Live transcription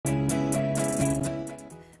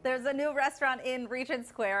There's a new restaurant in Regent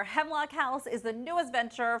Square. Hemlock House is the newest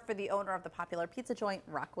venture for the owner of the popular pizza joint,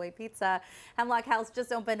 Rockaway Pizza. Hemlock House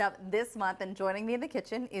just opened up this month, and joining me in the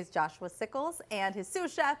kitchen is Joshua Sickles and his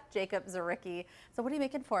sous chef, Jacob Zaricki. So what are you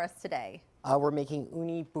making for us today? We're making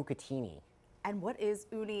uni bucatini. And what is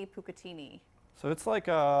uni bucatini? So it's like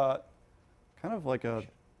a kind of like a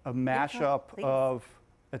mashup of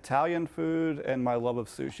Italian food and my love of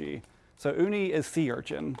sushi. So uni is sea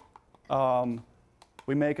urchin.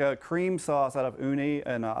 We make a cream sauce out of uni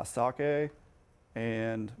and sake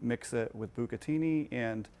and mix it with bucatini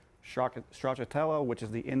and stracciatella, which is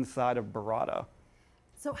the inside of burrata.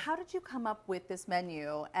 So how did you come up with this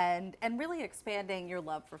menu and really expanding your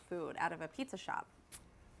love for food out of a pizza shop?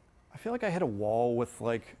 I feel like I hit a wall with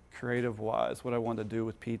like creative-wise what I wanted to do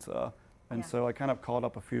with pizza. And so I kind of called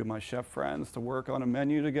up a few of my chef friends to work on a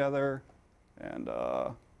menu together. And I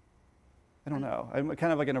don't know, I'm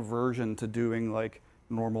kind of like an aversion to doing like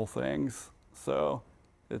normal things. So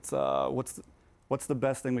it's what's the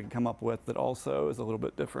best thing we can come up with that also is a little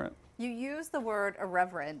bit different. You use the word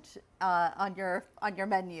irreverent on your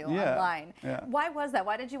menu online. Yeah. Why was that?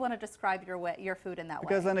 Why did you want to describe your food in that way?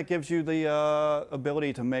 Because then it gives you the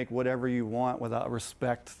ability to make whatever you want without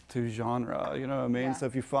respect to genre. You know what I mean? Yeah. So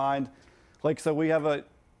if you find, like, so we have a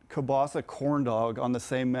kielbasa corn dog on the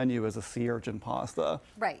same menu as a sea urchin pasta.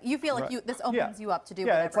 Right. You feel like this opens you up to do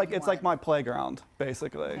yeah, whatever it's like my playground,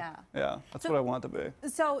 basically. Yeah. That's what I want it to be.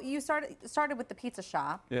 So you started with the pizza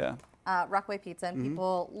shop. Yeah. Rockaway Pizza, and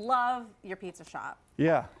people love your pizza shop.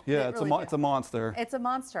 Yeah, They really it's a monster. It's a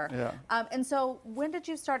monster. Yeah. And so when did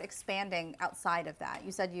you start expanding outside of that?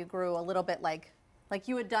 You said you grew a little bit like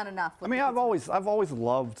you had done enough with I've always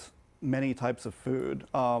loved many types of food,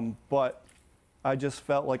 but I just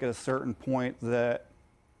felt like at a certain point that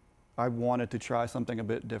I wanted to try something a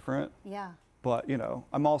bit different. Yeah. But, you know,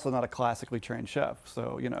 I'm also not a classically trained chef,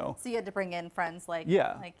 so, you know. So you had to bring in friends like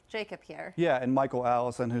Jacob here. Yeah, and Michael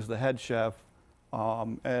Allison, who's the head chef,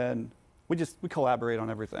 and we collaborate on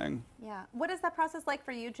everything. Yeah. What is that process like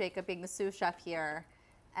for you, Jacob, being the sous chef here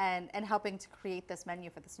and helping to create this menu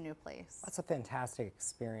for this new place? That's a fantastic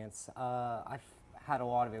experience. I've had a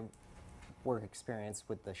lot of work experience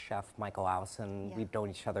with the chef, Michael Allison. Yeah. We've known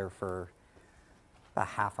each other for about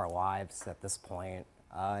half our lives at this point.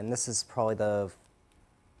 And this is probably the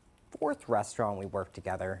fourth restaurant we worked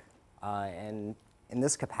together. And in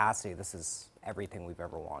this capacity, this is everything we've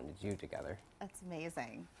ever wanted to do together. That's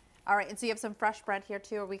amazing. All right, and so you have some fresh bread here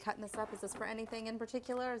too. Are we cutting this up? Is this for anything in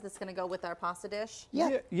particular? Is this going to go with our pasta dish?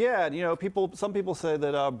 Yeah. Yeah, you know, some people say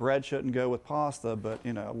that bread shouldn't go with pasta, but,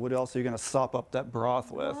 you know, what else are you going to sop up that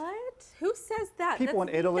broth with? What? Who says that? People in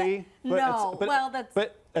Italy.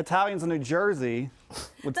 But Italians in New Jersey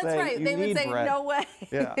would say you need bread. No way.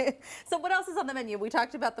 Yeah. So what else is on the menu? We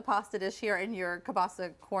talked about the pasta dish here and your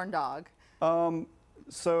kielbasa corn dog.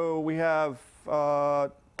 So we have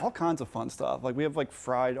all kinds of fun stuff. Like we have like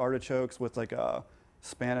fried artichokes with like a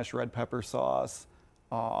Spanish red pepper sauce.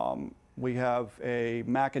 We have a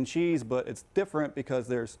mac and cheese, but it's different because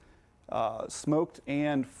there's smoked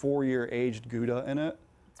and 4-year aged Gouda in it.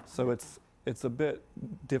 So it's a bit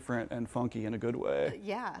different and funky in a good way.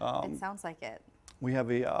 Yeah, it sounds like it. We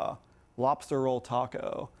have a lobster roll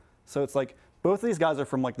taco. So it's like both of these guys are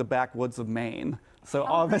from like the backwoods of Maine. So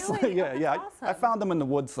obviously, really? yeah. Awesome. I found them in the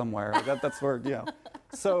woods somewhere. That's where, yeah.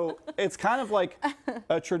 So it's kind of like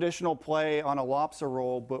a traditional play on a lobster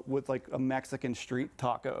roll, but with like a Mexican street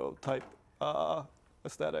taco type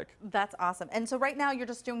aesthetic. That's awesome. And so right now you're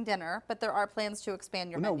just doing dinner, but there are plans to expand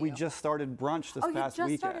your menu. No, we just started brunch this past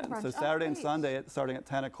weekend. So Saturday and Sunday, starting at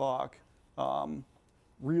 10 o'clock.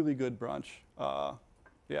 Really good brunch.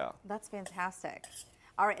 Yeah. That's fantastic.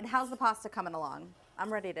 All right, and how's the pasta coming along?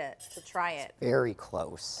 I'm ready to try it. Very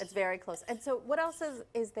close. It's very close. And so what else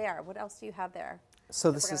is there? What else do you have there? So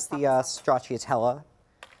this is the stracciatella,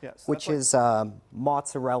 Yes, which is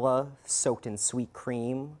mozzarella soaked in sweet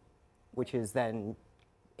cream, which is then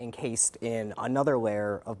encased in another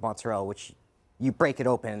layer of mozzarella, which you break it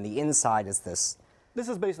open, and the inside is this. This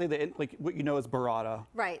is basically like what you know as burrata.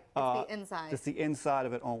 Right, it's the inside. It's the inside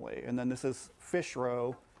of it only. And then this is fish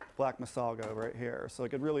roe, black masalgo right here. So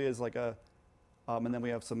like it really is like a, and then we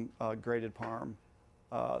have some grated parm.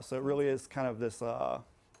 So it really is kind of this,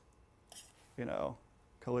 you know,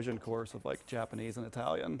 collision course of like Japanese and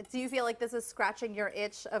Italian. Do you feel like this is scratching your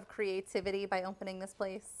itch of creativity by opening this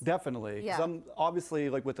place? Definitely. Yeah. 'Cause I'm obviously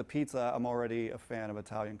like with the pizza, I'm already a fan of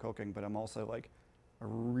Italian cooking, but I'm also like a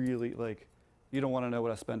really like, you don't want to know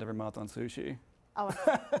what I spend every month on sushi. Oh.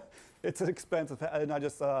 It's expensive, and I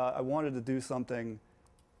just I wanted to do something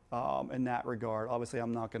in that regard. Obviously,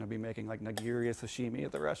 I'm not going to be making like nigiri sashimi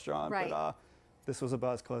at the restaurant, Right. but this was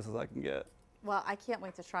about as close as I can get. Well, I can't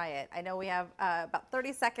wait to try it. I know we have about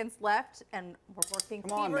 30 seconds left, and we're working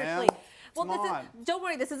Come on, feverishly. man. Well, Come on. don't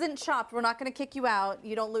worry, this isn't chopped. We're not going to kick you out.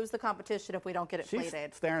 You don't lose the competition if we don't get it She's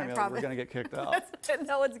plated. staring at me like we're going to get kicked out.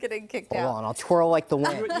 No one's getting kicked Hold out. on, I'll twirl like the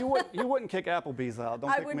wind. You wouldn't kick Applebee's out.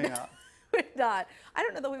 Don't I kick would me not. out. Would not. I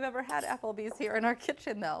don't know that we've ever had Applebee's here in our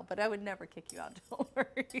kitchen, though, but I would never kick you out. Don't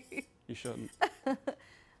worry. You shouldn't.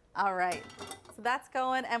 All right. So that's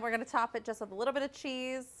going, and we're going to top it just with a little bit of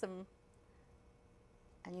cheese, and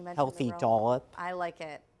you mentioned Healthy the roll. dollop. I like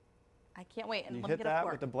it. I can't wait. And You let me hit get a that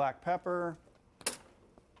fork. with the black pepper.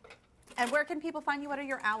 And where can people find you? What are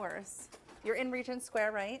your hours? You're in Regent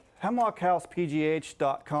Square, right?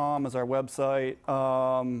 HemlockHousePGH.com is our website.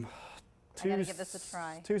 I gotta give this a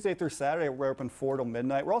try. Tuesday through Saturday, we're open 4 till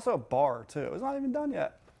midnight. We're also a bar, too. It's not even done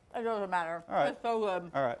yet. It doesn't matter. All right. It's so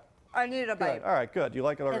good. All right. I need a bite. Good. All right, good. You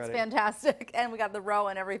like it already. It's fantastic. And we got the row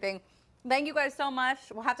and everything. Thank you guys so much.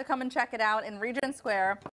 We'll have to come and check it out in Regent Square.